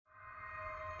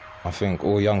I think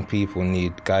all young people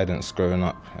need guidance growing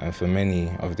up, and for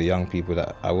many of the young people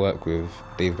that I work with,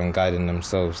 they've been guiding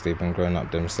themselves, they've been growing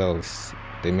up themselves.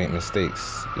 They make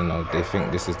mistakes, they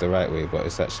think this is the right way, but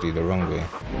it's actually the wrong way.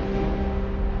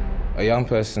 A young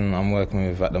person I'm working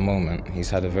with at the moment, he's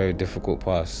had a very difficult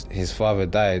past. His father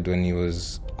died when he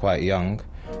was quite young,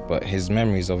 but his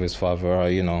memories of his father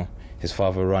are, his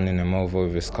father running him over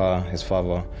with his car, his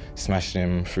father smashing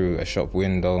him through a shop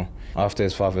window. After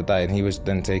his father died, he was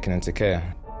then taken into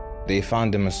care. They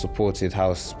found him a supported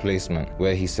house placement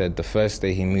where he said the first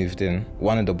day he moved in,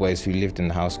 one of the boys who lived in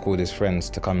the house called his friends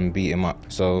to come and beat him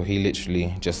up. So he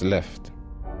literally just left.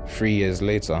 3 years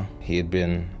later, he had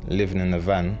been living in a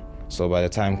van. So by the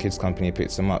time Kids Company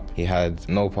picked him up, he had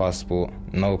no passport,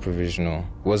 no provisional,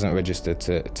 wasn't registered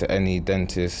to any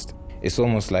dentist. It's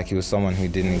almost like he was someone who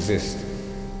didn't exist.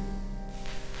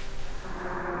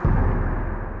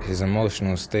 His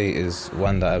emotional state is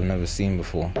one that I've never seen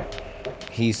before.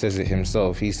 He says it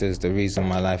himself. He says the reason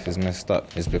my life is messed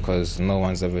up is because no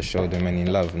one's ever showed him any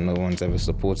love, no one's ever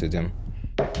supported him.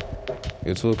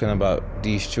 You're talking about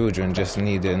these children just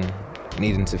needing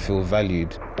to feel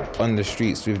valued. On the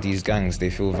streets with these gangs, they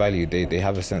feel valued, they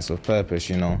have a sense of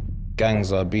purpose,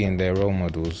 Gangs are being their role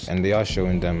models, and they are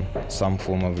showing them some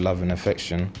form of love and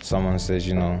affection. Someone says,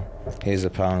 here's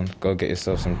 £1, go get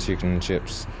yourself some chicken and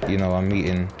chips. I'm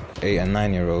meeting 8 and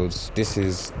 9-year-olds. This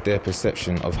is their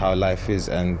perception of how life is,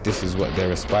 and this is what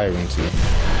they're aspiring to.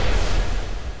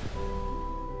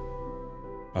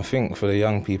 I think for the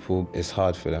young people, it's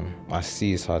hard for them. I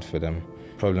see it's hard for them.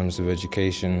 Problems with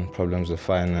education, problems with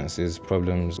finances,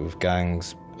 problems with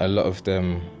gangs. A lot of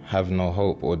them have no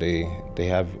hope, or they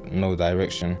have no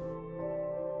direction.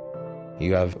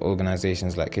 You have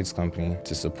organizations like Kids Company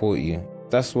to support you.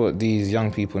 That's what these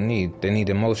young people need. They need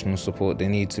emotional support, they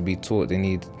need to be taught, they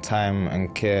need time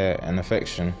and care and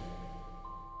affection.